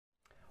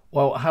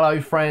Well, hello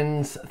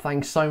friends.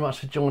 Thanks so much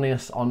for joining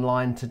us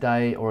online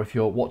today, or if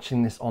you're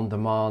watching this on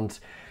demand.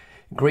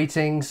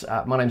 Greetings.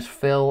 My name's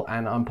Phil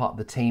and I'm part of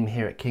the team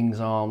here at King's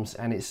Arms,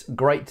 and it's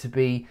great to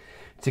be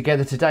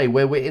together today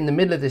where we're in the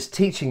middle of this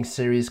teaching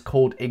series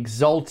called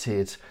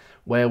Exalted,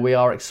 where we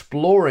are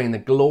exploring the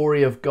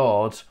glory of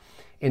God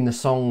in the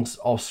songs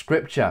of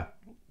Scripture.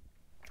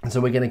 And so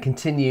we're going to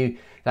continue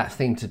that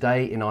theme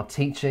today in our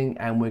teaching,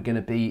 and we're going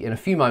to be in a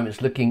few moments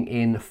looking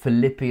in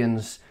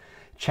Philippians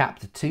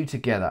chapter 2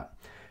 together.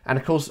 And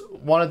of course,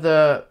 one of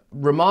the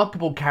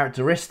remarkable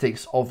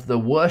characteristics of the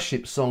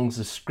worship songs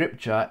of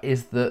Scripture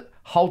is that,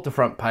 hold the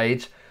front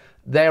page,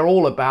 they're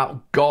all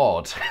about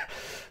God.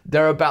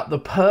 They're about the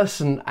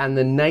person and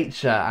the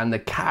nature and the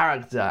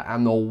character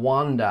and the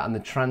wonder and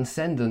the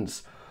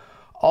transcendence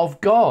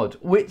of God,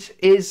 which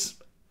is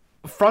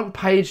front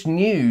page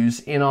news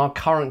in our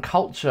current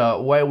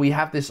culture, where we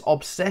have this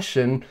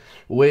obsession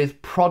with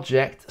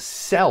Project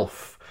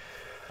Self.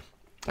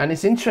 And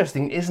it's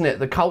interesting, isn't it?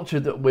 The culture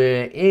that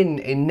we're in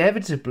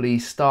inevitably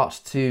starts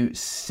to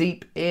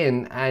seep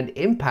in and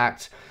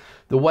impact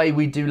the way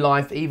we do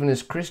life, even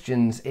as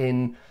Christians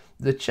in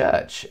the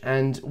church.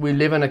 And we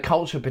live in a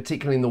culture,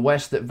 particularly in the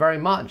West, that very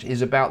much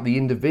is about the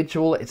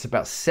individual. It's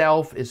about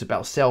self. It's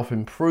about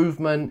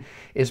self-improvement.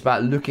 It's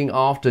about looking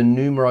after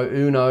numero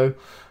uno.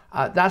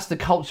 That's the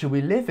culture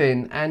we live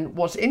in. And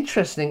what's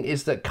interesting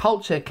is that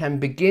culture can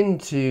begin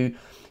to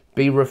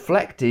be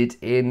reflected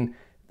in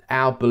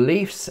our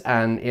beliefs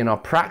and in our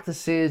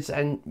practices,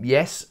 and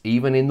yes,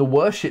 even in the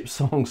worship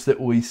songs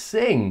that we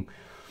sing.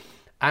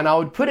 And I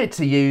would put it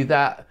to you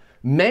that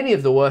many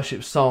of the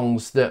worship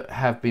songs that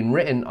have been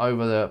written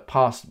over the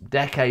past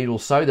decade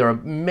or so, there are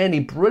many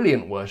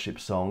brilliant worship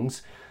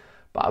songs,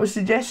 but I would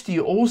suggest to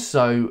you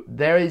also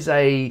there is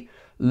a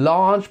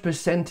large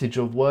percentage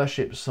of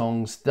worship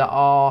songs that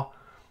are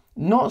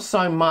not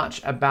so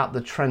much about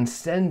the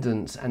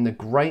transcendence and the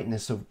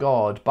greatness of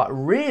God, but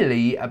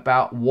really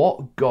about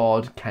what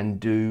God can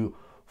do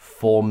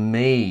for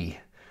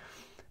me.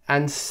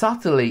 And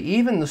subtly,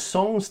 even the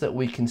songs that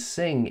we can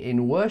sing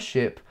in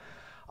worship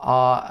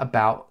are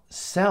about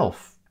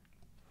self.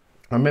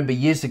 I remember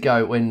years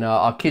ago when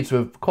our kids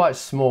were quite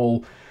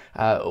small,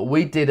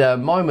 we did a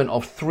moment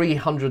of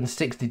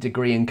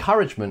 360-degree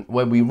encouragement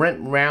where we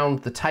went round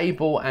the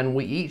table and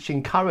we each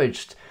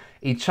encouraged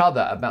each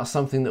other about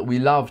something that we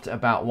loved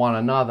about one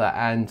another.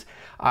 And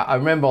I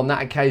remember on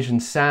that occasion,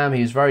 Sam,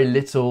 he was very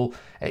little,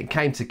 it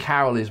came to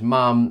Carol, his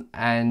mum,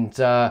 and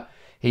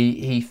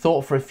he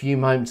thought for a few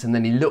moments, and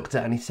then he looked at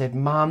her and he said,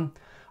 "Mum,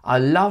 I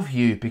love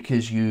you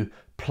because you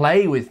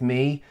play with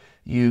me,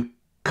 you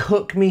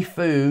cook me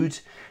food,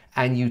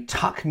 and you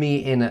tuck me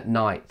in at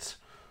night."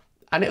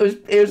 And it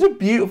was a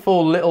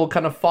beautiful little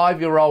kind of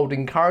 5-year-old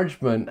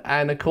encouragement.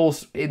 And of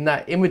course, in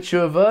that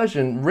immature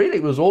version, really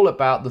it was all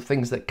about the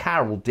things that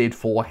Carol did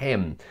for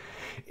him.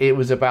 It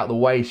was about the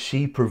way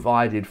she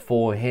provided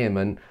for him.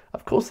 And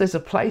of course, there's a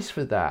place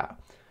for that.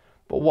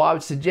 But what I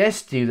would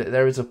suggest to you, that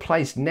there is a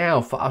place now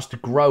for us to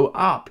grow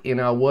up in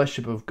our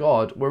worship of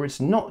God, where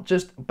it's not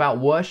just about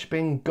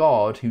worshiping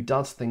God who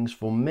does things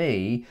for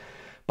me,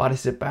 but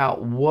it's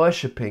about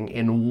worshipping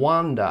in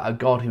wonder a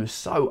God who is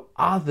so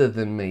other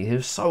than me,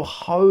 who's so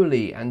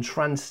holy and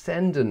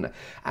transcendent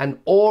and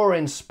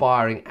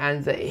awe-inspiring,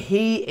 and that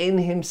he in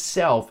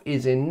himself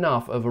is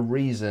enough of a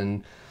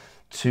reason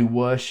to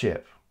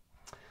worship.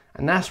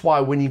 And that's why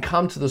when you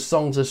come to the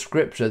songs of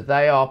Scripture,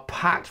 they are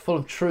packed full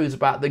of truths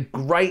about the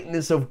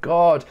greatness of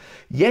God.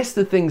 Yes,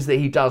 the things that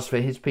he does for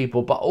his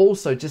people, but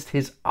also just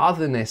his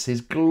otherness,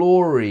 his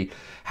glory,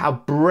 how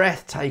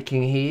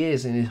breathtaking he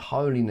is in his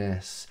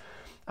holiness.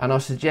 And I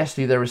suggest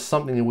to you there is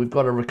something that we've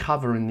got to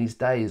recover in these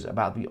days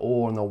about the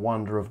awe and the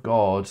wonder of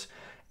God,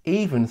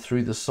 even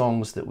through the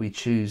songs that we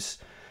choose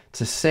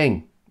to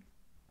sing.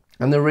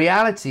 And the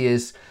reality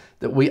is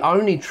that we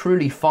only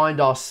truly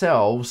find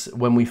ourselves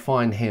when we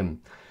find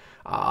him.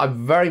 I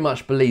very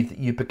much believe that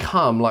you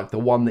become like the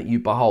one that you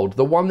behold.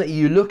 The one that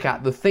you look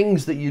at, the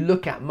things that you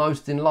look at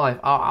most in life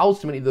are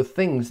ultimately the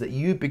things that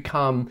you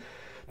become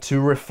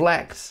to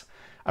reflect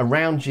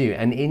around you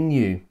and in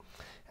you.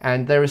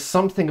 And there is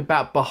something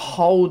about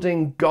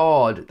beholding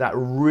God that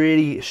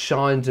really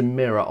shines a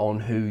mirror on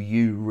who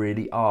you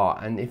really are.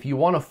 And if you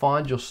want to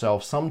find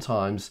yourself,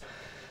 sometimes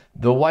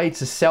the way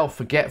to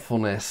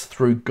self-forgetfulness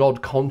through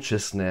God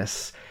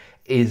consciousness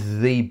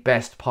is the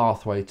best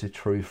pathway to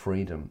true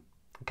freedom.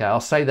 Okay,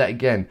 I'll say that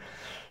again.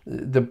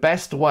 The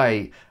best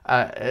way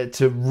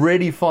to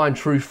really find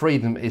true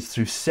freedom is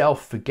through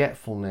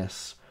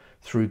self-forgetfulness,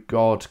 through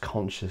God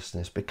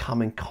consciousness,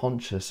 becoming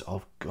conscious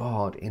of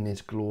God in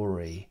his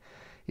glory.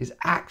 Is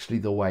actually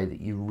the way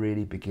that you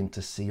really begin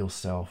to see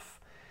yourself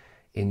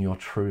in your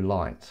true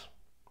light.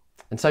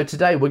 And so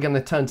today we're going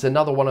to turn to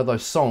another one of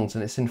those songs,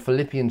 and it's in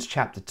Philippians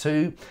chapter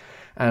 2.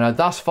 And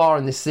thus far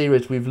in this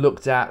series, we've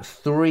looked at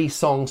 3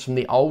 songs from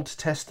the Old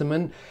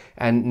Testament,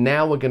 and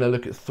now we're going to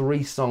look at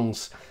 3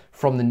 songs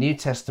from the New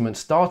Testament,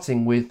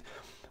 starting with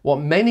what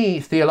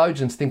many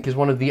theologians think is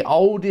one of the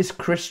oldest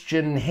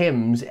Christian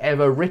hymns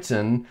ever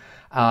written,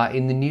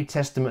 in the New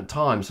Testament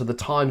times, so the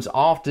times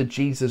after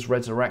Jesus'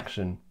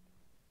 resurrection.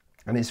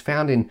 And it's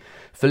found in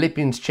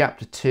Philippians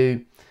chapter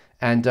 2.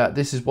 And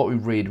this is what we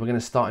read. We're going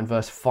to start in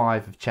verse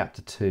 5 of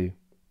chapter 2.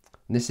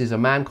 And this is a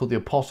man called the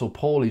Apostle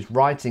Paul. He's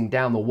writing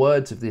down the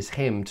words of this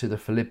hymn to the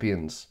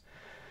Philippians.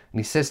 And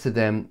he says to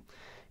them,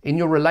 "In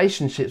your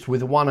relationships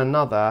with one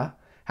another,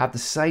 have the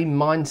same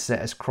mindset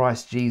as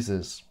Christ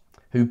Jesus,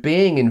 who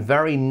being in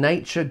very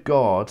nature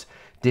God,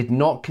 did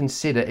not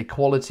consider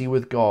equality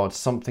with God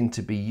something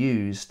to be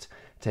used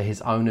to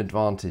his own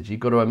advantage." You've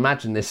got to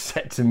imagine this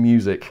set to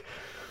music.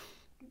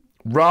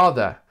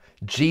 "Rather,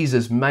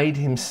 Jesus made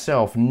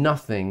himself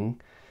nothing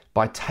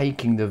by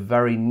taking the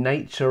very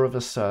nature of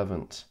a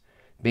servant,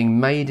 being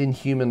made in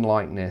human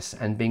likeness,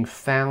 and being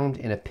found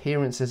in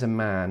appearance as a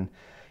man,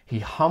 he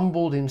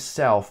humbled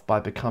himself by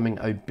becoming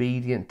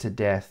obedient to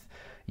death,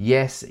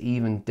 yes,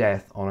 even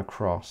death on a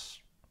cross.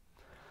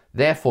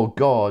 Therefore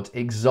God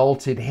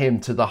exalted him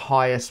to the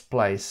highest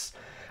place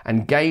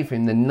and gave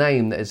him the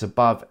name that is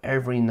above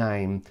every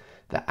name,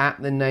 that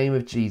at the name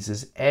of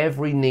Jesus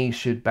every knee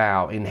should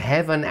bow in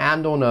heaven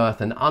and on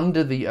earth and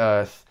under the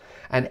earth,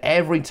 and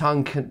every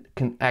tongue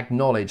can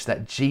acknowledge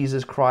that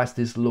Jesus Christ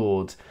is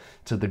Lord,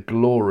 to the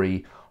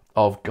glory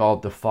of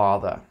God the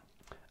Father."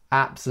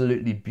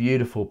 Absolutely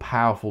beautiful,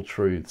 powerful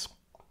truths.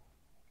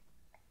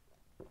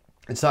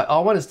 And so I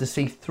want us to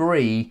see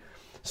three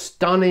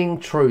stunning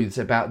truths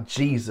about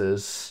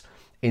Jesus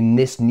in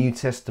this New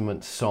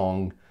Testament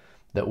song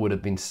that would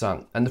have been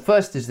sung. And the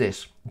first is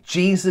this: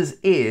 Jesus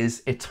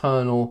is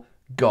eternal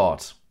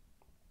God.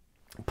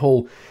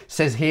 Paul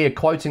says here,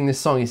 quoting this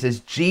song, he says,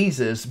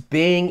 Jesus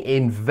being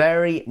in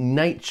very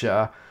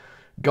nature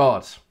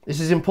God. This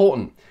is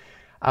important.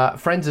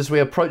 Friends, as we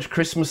approach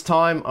Christmas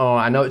time,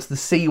 I know it's the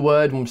C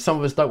word and some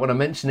of us don't want to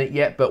mention it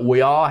yet, but we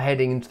are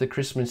heading into the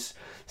Christmas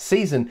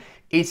season.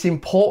 It's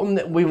important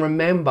that we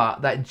remember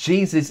that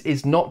Jesus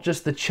is not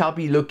just the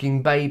chubby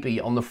looking baby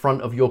on the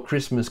front of your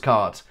Christmas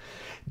card.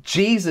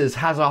 Jesus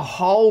has a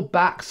whole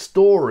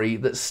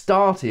backstory that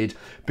started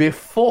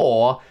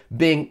before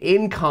being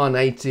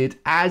incarnated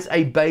as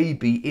a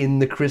baby in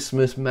the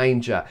Christmas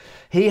manger.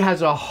 He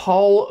has a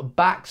whole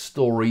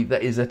backstory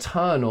that is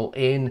eternal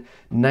in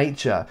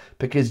nature,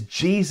 because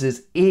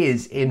Jesus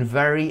is in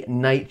very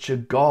nature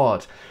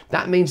God.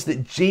 That means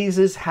that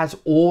Jesus has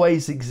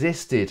always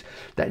existed,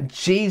 that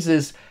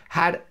Jesus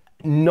had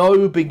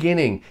no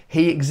beginning.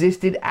 He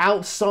existed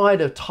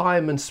outside of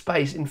time and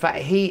space. In fact,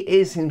 he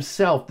is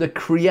himself the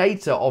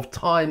creator of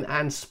time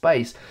and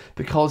space,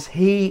 because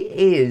he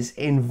is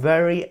in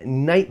very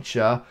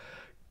nature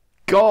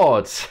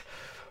God.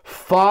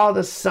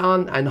 Father,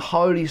 Son, and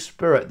Holy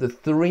Spirit, the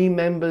three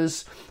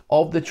members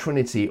of the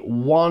Trinity,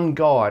 one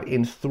God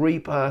in three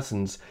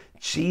persons.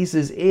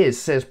 Jesus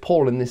is, says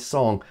Paul in this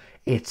song,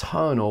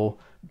 eternal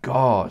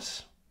God.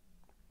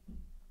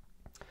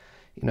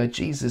 You know,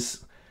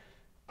 Jesus,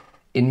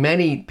 in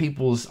many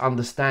people's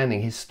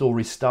understanding, his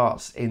story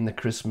starts in the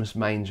Christmas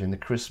manger, in the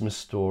Christmas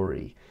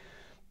story.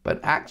 But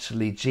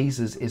actually,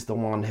 Jesus is the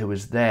one who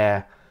is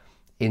there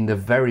in the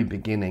very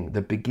beginning,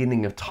 the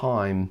beginning of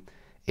time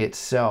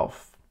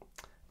itself.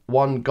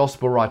 One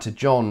gospel writer,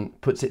 John,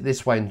 puts it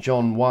this way in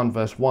John 1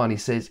 verse 1. He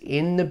says,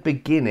 "In the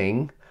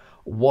beginning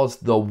was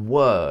the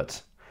Word,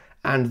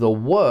 and the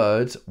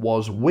Word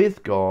was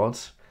with God,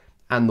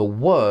 and the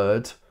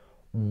Word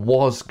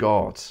was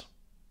God."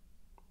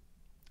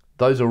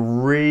 Those are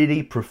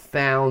really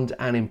profound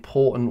and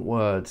important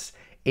words.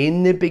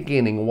 In the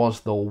beginning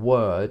was the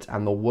Word,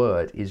 and the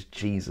Word is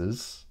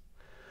Jesus.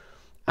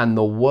 And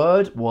the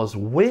Word was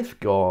with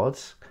God,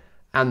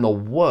 and the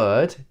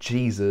Word,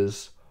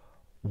 Jesus,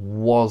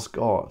 was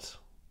God.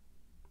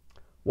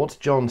 What's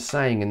John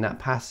saying in that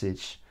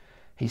passage?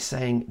 He's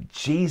saying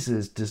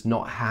Jesus does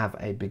not have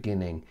a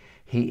beginning.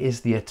 He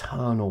is the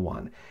eternal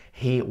one.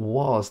 He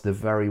was the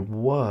very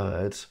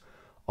Word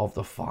of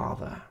the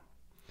Father.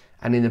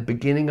 And in the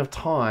beginning of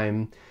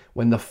time,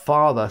 when the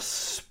Father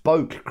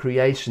spoke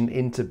creation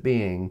into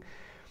being,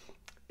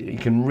 you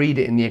can read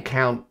it in the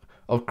account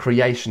of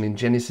creation in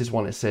Genesis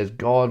 1. It says,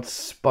 God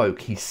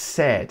spoke, he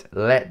said,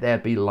 "Let there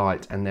be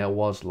light," and there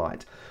was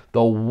light.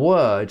 The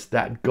word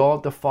that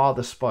God the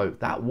Father spoke,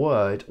 that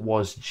word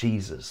was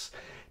Jesus.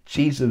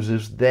 Jesus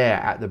was there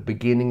at the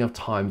beginning of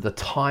time, the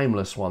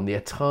timeless one, the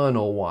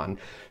eternal one.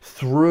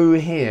 Through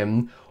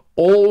him,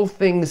 all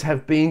things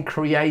have been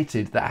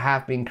created that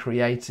have been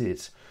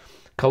created.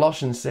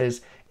 Colossians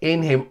says,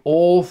 in him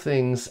all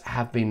things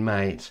have been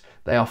made.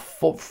 They are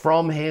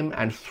from him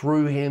and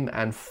through him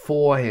and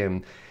for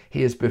him.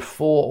 He is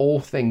before all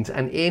things,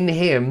 and in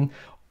him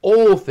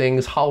all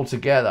things hold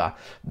together.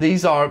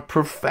 These are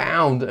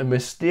profound and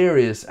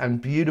mysterious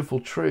and beautiful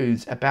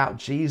truths about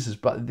Jesus,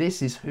 but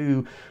this is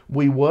who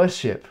we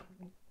worship.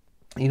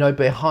 You know,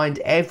 behind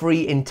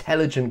every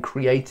intelligent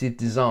creative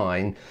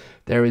design,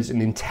 there is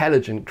an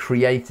intelligent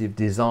creative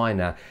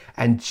designer,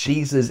 and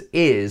Jesus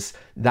is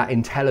that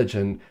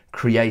intelligent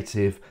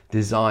creative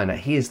designer.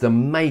 He is the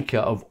maker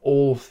of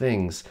all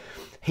things.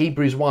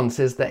 Hebrews 1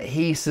 says that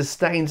he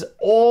sustains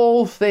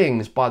all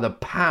things by the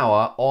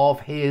power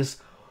of his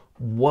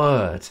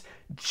word.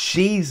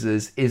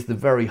 Jesus is the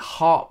very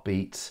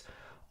heartbeat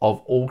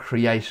of all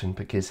creation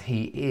because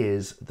he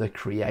is the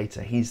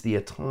creator. He's the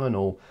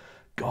eternal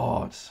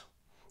God.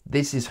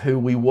 This is who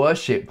we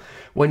worship.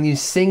 When you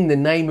sing the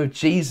name of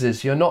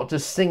Jesus, you're not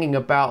just singing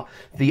about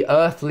the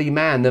earthly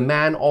man, the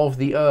man of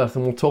the earth,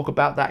 and we'll talk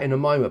about that in a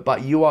moment,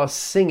 but you are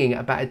singing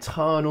about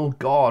eternal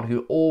God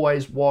who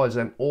always was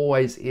and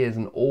always is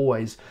and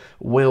always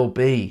will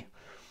be.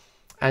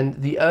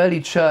 And the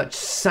early church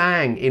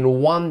sang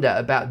in wonder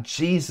about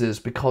Jesus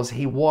because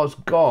he was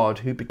God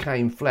who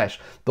became flesh.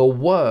 The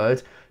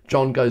Word,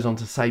 John goes on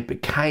to say,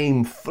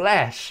 became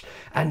flesh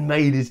and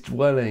made his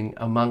dwelling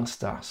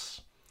amongst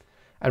us.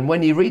 And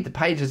when you read the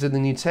pages of the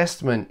New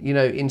Testament,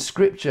 in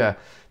Scripture,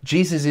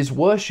 Jesus is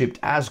worshipped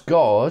as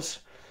God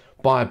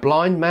by a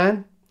blind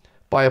man,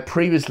 by a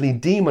previously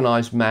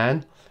demonized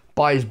man,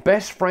 by his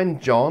best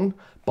friend John,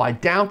 by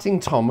doubting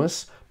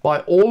Thomas,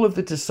 by all of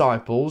the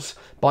disciples,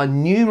 by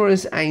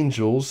numerous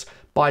angels,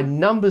 by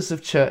numbers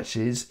of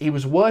churches. He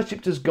was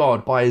worshipped as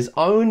God by his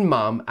own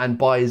mum and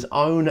by his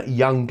own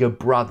younger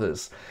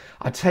brothers.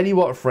 I tell you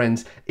what,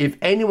 friends, if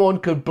anyone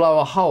could blow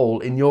a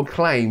hole in your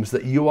claims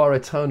that you are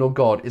eternal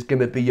God, it's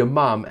going to be your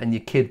mum and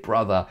your kid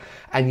brother.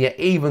 And yet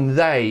even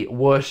they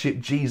worship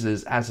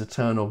Jesus as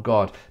eternal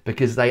God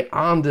because they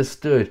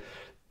understood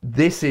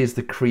this is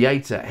the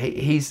creator.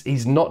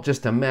 He's not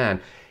just a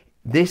man.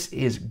 This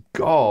is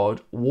God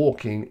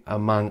walking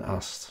among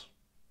us.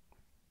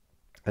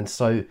 And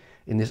so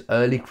in this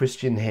early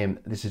Christian hymn,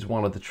 this is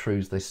one of the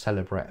truths they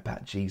celebrate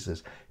about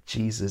Jesus.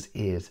 Jesus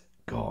is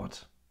God.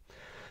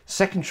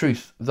 Second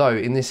truth, though,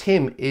 in this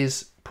hymn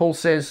is, Paul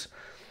says,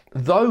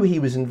 though he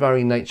was in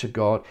very nature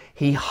God,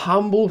 he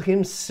humbled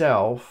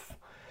himself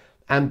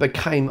and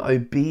became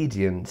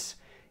obedient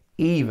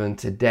even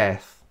to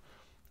death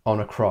on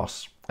a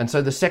cross. And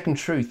so the second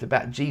truth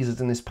about Jesus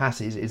in this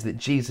passage is that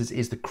Jesus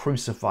is the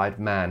crucified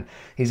man.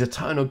 He's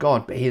eternal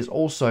God, but he is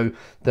also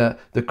the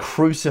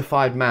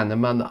crucified man, the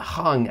man that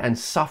hung and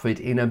suffered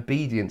in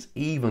obedience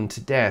even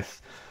to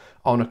death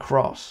on a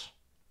cross.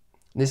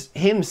 This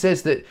hymn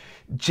says that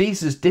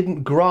Jesus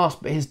didn't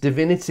grasp his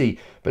divinity,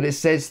 but it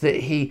says that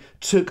he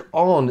took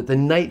on the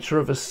nature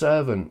of a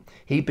servant.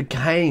 He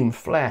became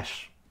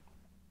flesh.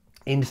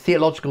 In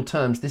theological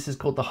terms, this is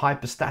called the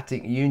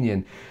hypostatic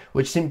union,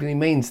 which simply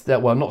means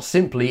that, well, not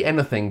simply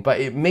anything, but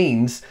it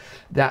means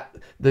that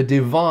the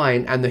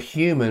divine and the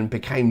human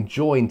became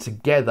joined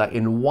together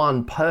in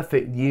one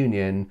perfect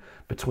union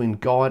between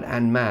God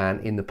and man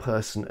in the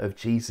person of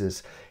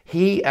Jesus.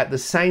 He, at the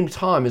same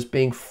time as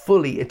being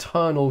fully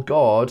eternal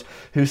God,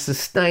 who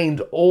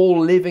sustained all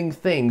living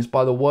things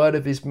by the word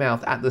of his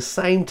mouth, at the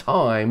same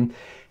time,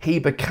 he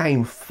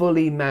became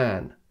fully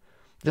man.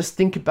 Just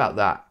think about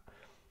that.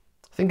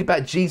 Think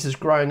about Jesus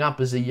growing up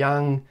as a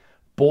young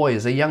boy,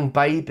 as a young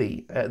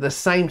baby, at the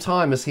same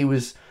time as he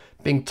was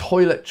being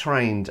toilet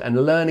trained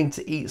and learning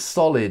to eat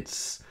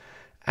solids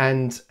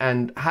and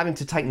having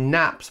to take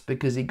naps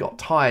because he got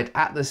tired.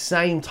 At the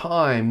same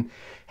time,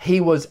 he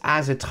was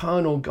as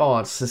eternal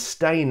God,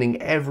 sustaining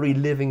every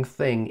living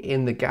thing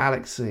in the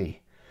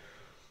galaxy.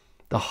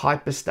 The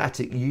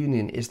hypostatic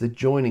union is the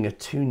joining of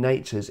two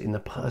natures in the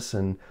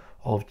person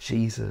of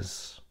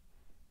Jesus.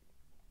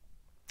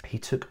 He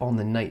took on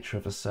the nature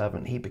of a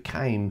servant. He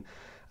became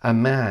a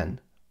man.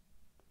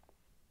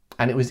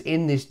 And it was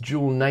in this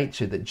dual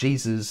nature that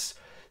Jesus,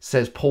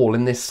 says Paul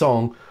in this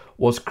song,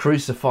 was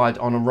crucified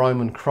on a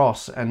Roman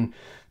cross. And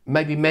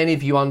maybe many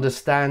of you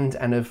understand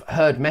and have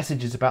heard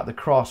messages about the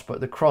cross, but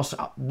the cross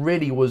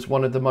really was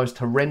one of the most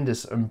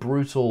horrendous and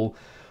brutal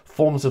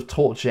forms of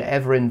torture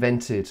ever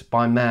invented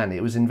by man.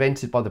 It was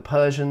invented by the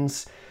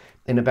Persians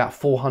in about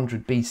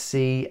 400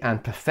 BC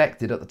and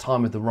perfected at the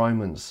time of the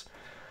Romans.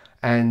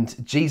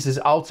 And Jesus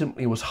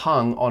ultimately was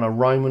hung on a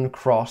Roman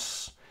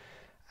cross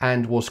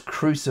and was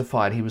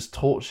crucified. He was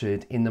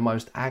tortured in the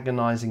most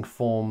agonizing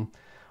form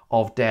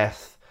of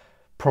death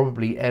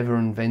probably ever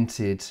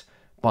invented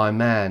by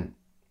man.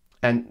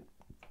 And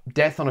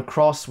death on a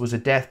cross was a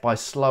death by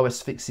slow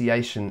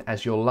asphyxiation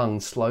as your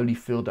lungs slowly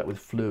filled up with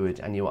fluid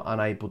and you were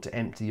unable to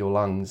empty your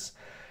lungs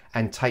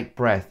and take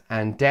breath.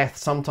 And death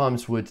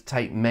sometimes would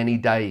take many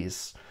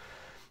days.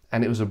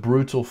 And it was a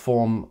brutal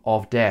form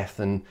of death.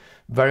 And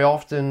very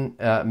often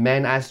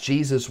men, as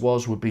Jesus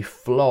was, would be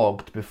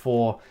flogged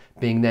before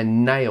being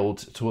then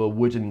nailed to a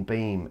wooden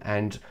beam.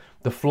 And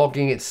the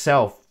flogging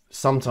itself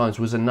sometimes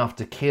was enough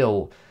to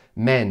kill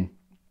men.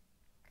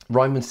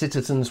 Roman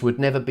citizens would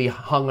never be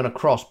hung on a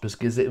cross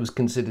because it was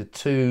considered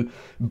too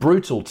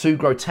brutal, too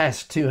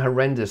grotesque, too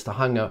horrendous to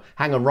hang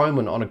a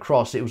Roman on a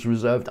cross. It was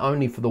reserved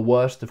only for the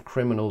worst of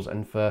criminals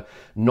and for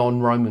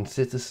non-Roman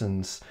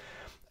citizens.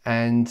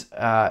 And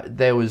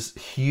there was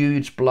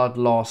huge blood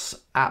loss,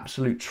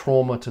 absolute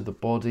trauma to the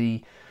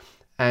body.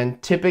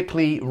 And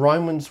typically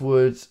Romans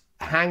would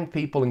hang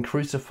people and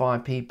crucify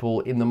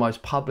people in the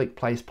most public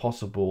place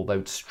possible. They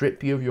would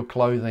strip you of your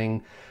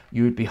clothing.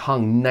 You would be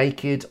hung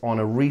naked on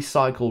a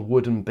recycled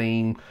wooden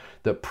beam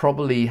that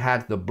probably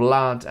had the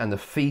blood and the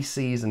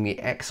feces and the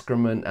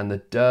excrement and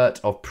the dirt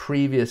of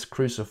previous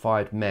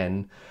crucified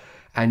men.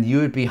 and you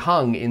would be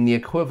hung in the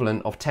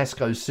equivalent of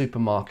Tesco's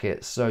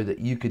supermarket so that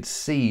you could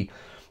see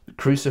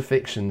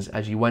crucifixions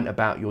as you went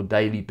about your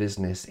daily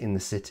business in the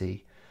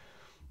city.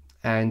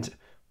 And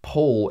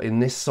Paul in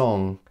this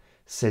song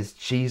says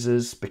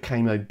Jesus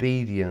became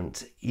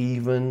obedient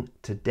even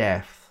to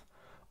death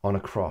on a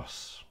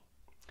cross.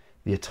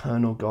 The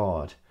eternal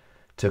God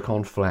took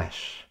on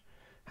flesh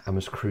and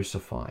was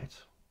crucified.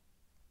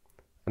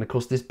 And of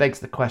course, this begs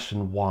the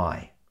question,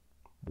 why?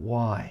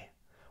 Why?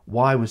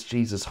 Why was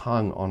Jesus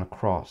hung on a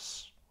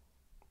cross?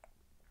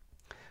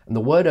 And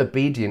the word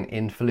obedient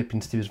in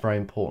Philippians 2 is very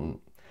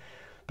important,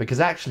 because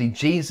actually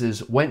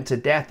Jesus went to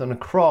death on a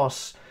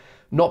cross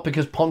not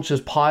because Pontius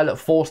Pilate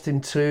forced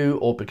him to,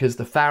 or because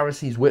the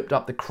Pharisees whipped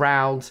up the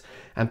crowds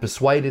and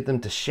persuaded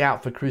them to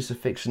shout for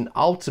crucifixion.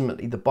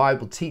 Ultimately, the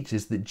Bible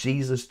teaches that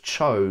Jesus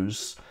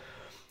chose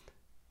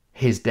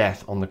his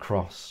death on the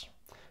cross.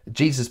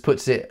 Jesus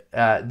puts it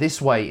this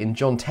way in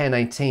John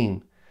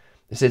 10:18.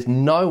 It says,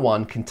 "No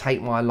one can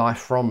take my life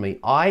from me.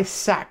 I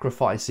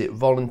sacrifice it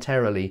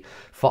voluntarily,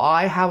 for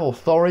I have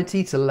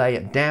authority to lay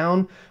it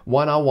down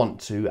when I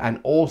want to, and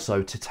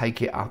also to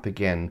take it up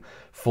again.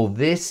 For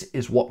this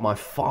is what my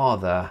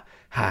Father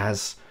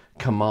has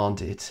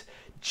commanded."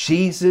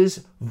 Jesus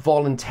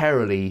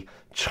voluntarily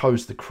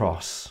chose the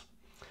cross,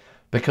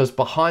 because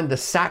behind the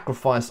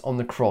sacrifice on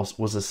the cross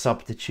was a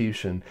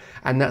substitution.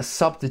 And that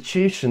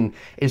substitution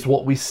is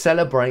what we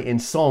celebrate in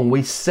song.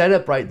 We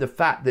celebrate the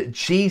fact that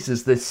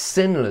Jesus, the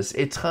sinless,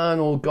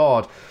 eternal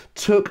God,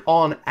 took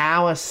on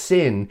our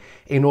sin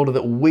in order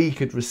that we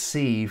could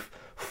receive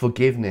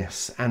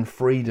forgiveness and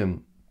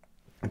freedom.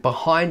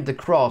 Behind the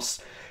cross,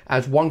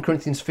 as 1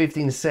 Corinthians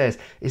 15 says,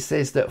 it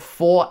says that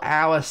for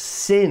our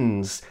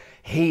sins,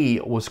 he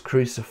was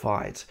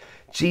crucified.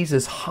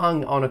 Jesus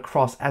hung on a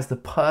cross as the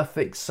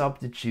perfect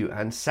substitute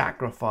and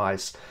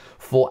sacrifice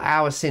for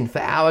our sin,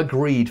 for our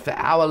greed, for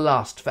our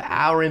lust, for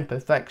our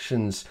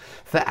imperfections,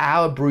 for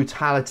our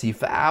brutality,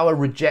 for our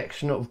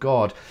rejection of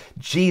God.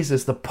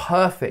 Jesus, the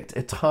perfect,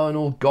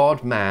 eternal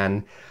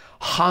God-man,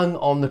 hung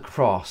on the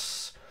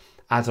cross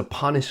as a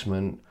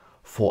punishment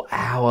for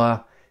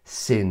our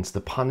sins.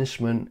 The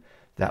punishment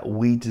that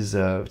we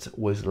deserved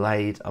was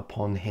laid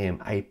upon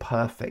him, a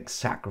perfect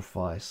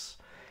sacrifice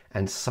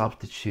and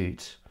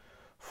substitute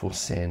for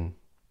sin.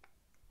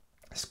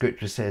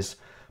 Scripture says,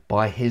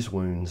 by his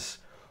wounds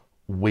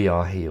we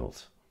are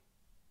healed.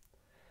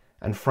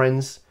 And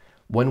friends,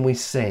 when we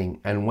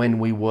sing and when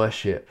we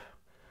worship,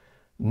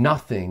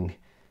 nothing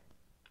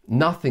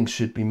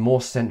should be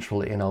more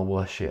central in our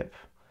worship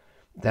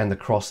than the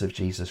cross of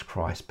Jesus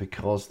Christ,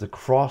 because the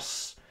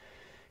cross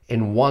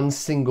in one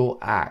single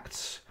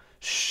act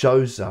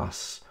shows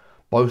us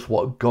both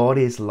what God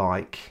is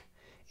like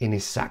in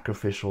his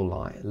sacrificial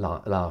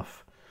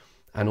love,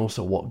 and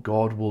also what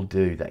God will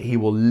do, that he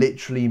will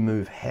literally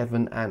move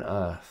heaven and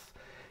earth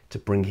to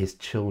bring his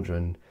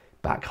children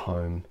back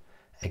home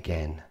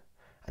again.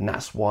 And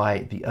that's why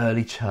the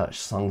early church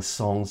sung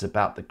songs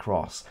about the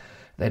cross.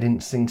 They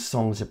didn't sing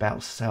songs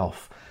about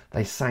self.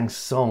 They sang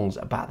songs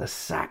about the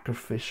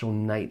sacrificial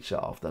nature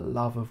of the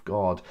love of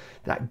God,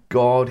 that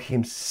God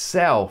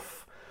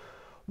himself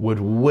would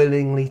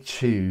willingly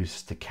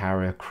choose to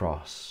carry a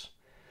cross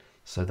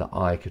so that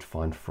I could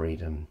find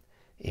freedom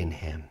in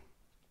him.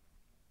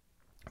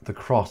 The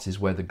cross is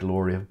where the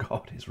glory of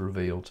God is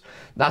revealed.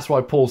 That's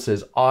why Paul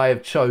says, I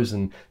have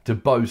chosen to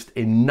boast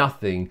in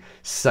nothing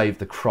save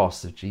the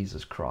cross of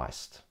Jesus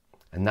Christ.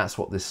 And that's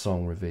what this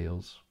song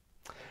reveals.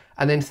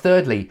 And then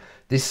thirdly,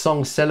 this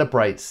song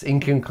celebrates, in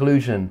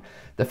conclusion,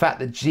 the fact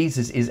that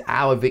Jesus is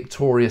our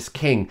victorious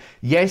King.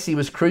 Yes, he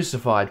was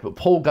crucified, but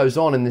Paul goes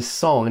on in this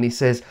song and he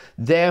says,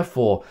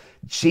 therefore,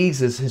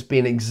 Jesus has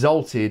been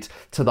exalted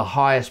to the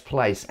highest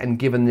place and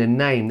given the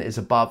name that is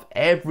above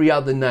every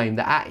other name,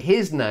 that at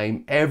his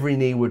name every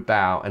knee would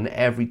bow and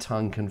every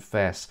tongue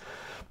confess.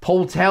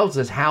 Paul tells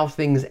us how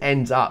things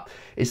end up.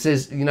 It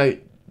says,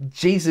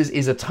 Jesus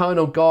is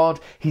eternal God.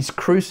 He's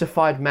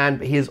crucified man,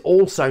 but he is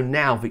also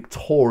now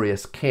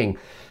victorious King.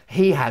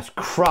 He has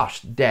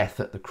crushed death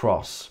at the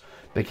cross,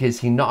 because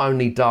he not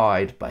only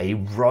died, but he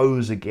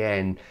rose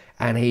again,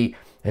 and he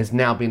has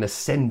now been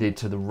ascended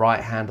to the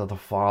right hand of the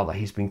Father.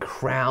 He's been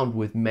crowned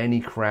with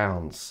many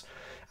crowns,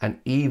 and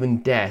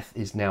even death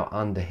is now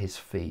under his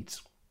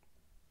feet.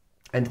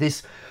 And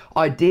this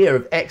idea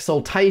of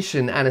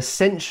exaltation and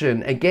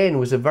ascension, again,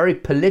 was a very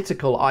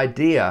political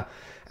idea.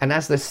 And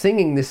as they're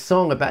singing this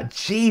song about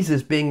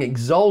Jesus being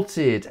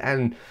exalted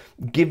and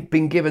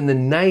being given the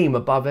name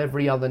above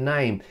every other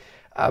name,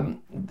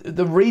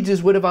 the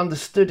readers would have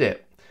understood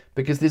it,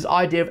 because this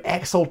idea of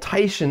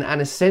exaltation and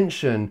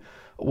ascension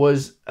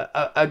was,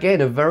 again,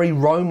 a very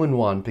Roman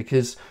one,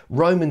 because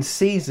Roman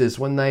Caesars,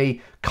 when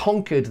they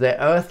conquered their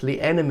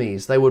earthly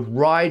enemies, they would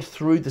ride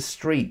through the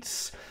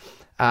streets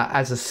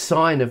as a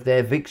sign of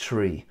their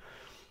victory.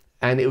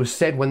 And it was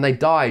said when they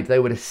died, they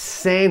would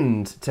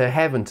ascend to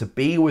heaven to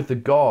be with the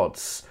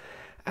gods.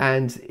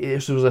 And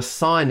it was a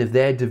sign of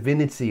their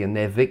divinity and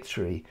their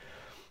victory.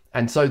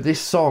 And so this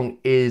song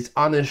is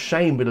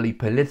unashamedly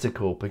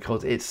political,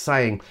 because it's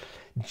saying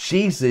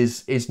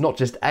Jesus is not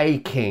just a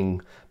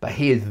king, but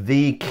he is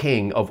the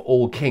King of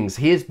all kings.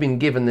 He has been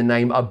given the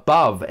name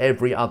above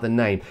every other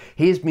name.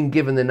 He has been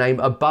given the name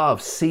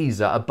above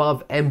Caesar,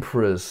 above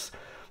emperors,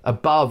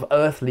 above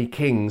earthly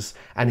kings.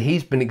 And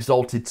he's been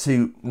exalted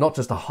to not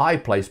just a high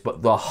place,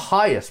 but the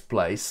highest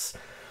place.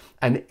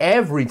 And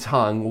every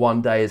tongue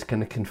one day is going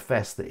to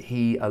confess that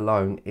he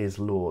alone is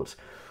Lord.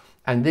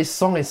 And this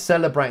song is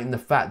celebrating the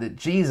fact that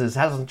Jesus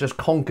hasn't just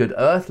conquered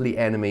earthly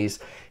enemies,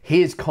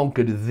 he has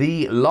conquered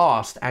the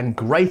last and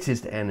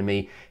greatest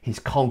enemy. He's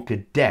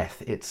conquered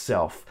death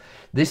itself.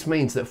 This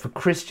means that for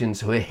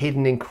Christians who are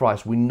hidden in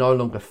Christ, we no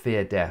longer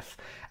fear death.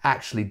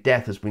 Actually,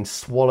 death has been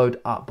swallowed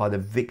up by the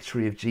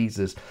victory of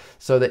Jesus.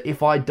 So that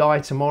if I die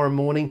tomorrow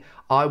morning,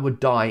 I would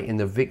die in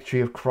the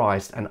victory of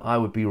Christ, and I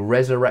would be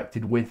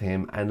resurrected with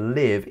him and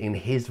live in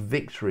his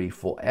victory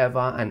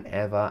forever and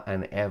ever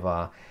and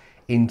ever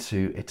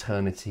into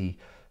eternity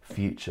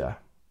future.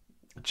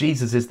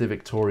 Jesus is the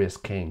victorious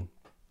King.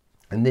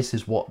 And this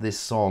is what this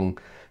song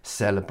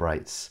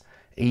celebrates.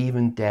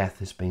 Even death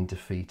has been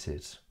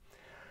defeated.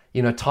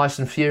 You know,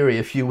 Tyson Fury,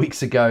 a few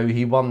weeks ago,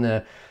 he won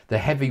the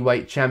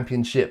heavyweight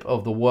championship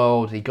of the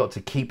world. He got to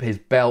keep his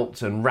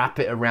belt and wrap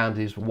it around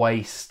his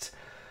waist.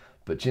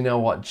 But you know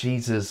what?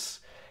 Jesus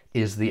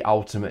is the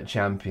ultimate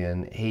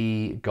champion.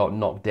 He got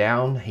knocked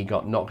down. He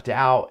got knocked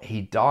out.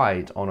 He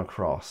died on a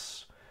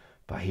cross.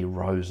 But he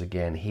rose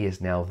again. He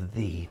is now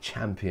the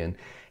champion.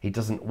 He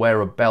doesn't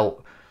wear a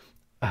belt,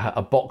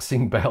 a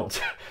boxing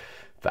belt,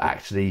 but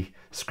actually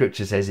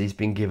scripture says he's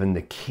been given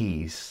the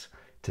keys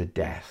to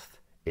death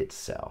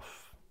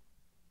itself.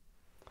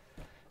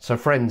 So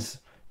friends,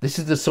 this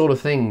is the sort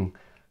of thing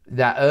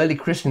that early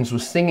Christians were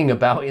singing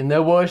about in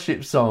their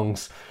worship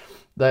songs.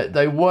 That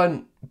they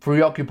weren't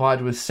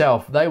preoccupied with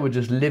self. They were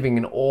just living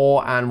in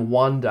awe and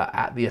wonder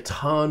at the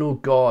eternal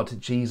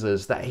God,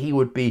 Jesus, that he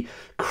would be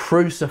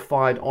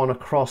crucified on a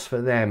cross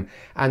for them,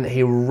 and that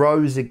he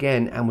rose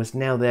again and was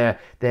now their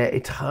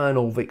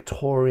eternal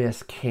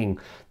victorious King.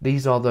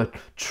 These are the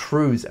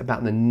truths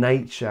about the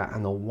nature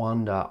and the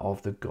wonder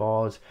of the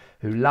God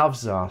who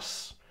loves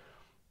us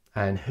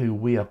and who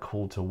we are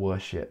called to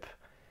worship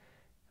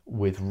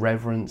with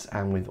reverence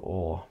and with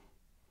awe.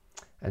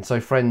 And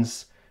so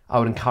friends, I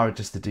would encourage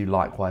us to do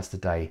likewise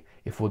today.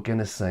 If we're going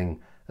to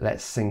sing,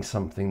 let's sing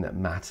something that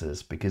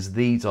matters, because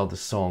these are the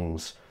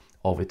songs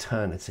of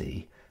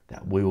eternity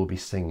that we will be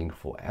singing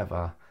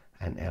forever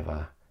and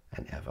ever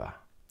and ever.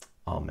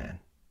 Amen.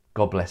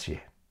 God bless you.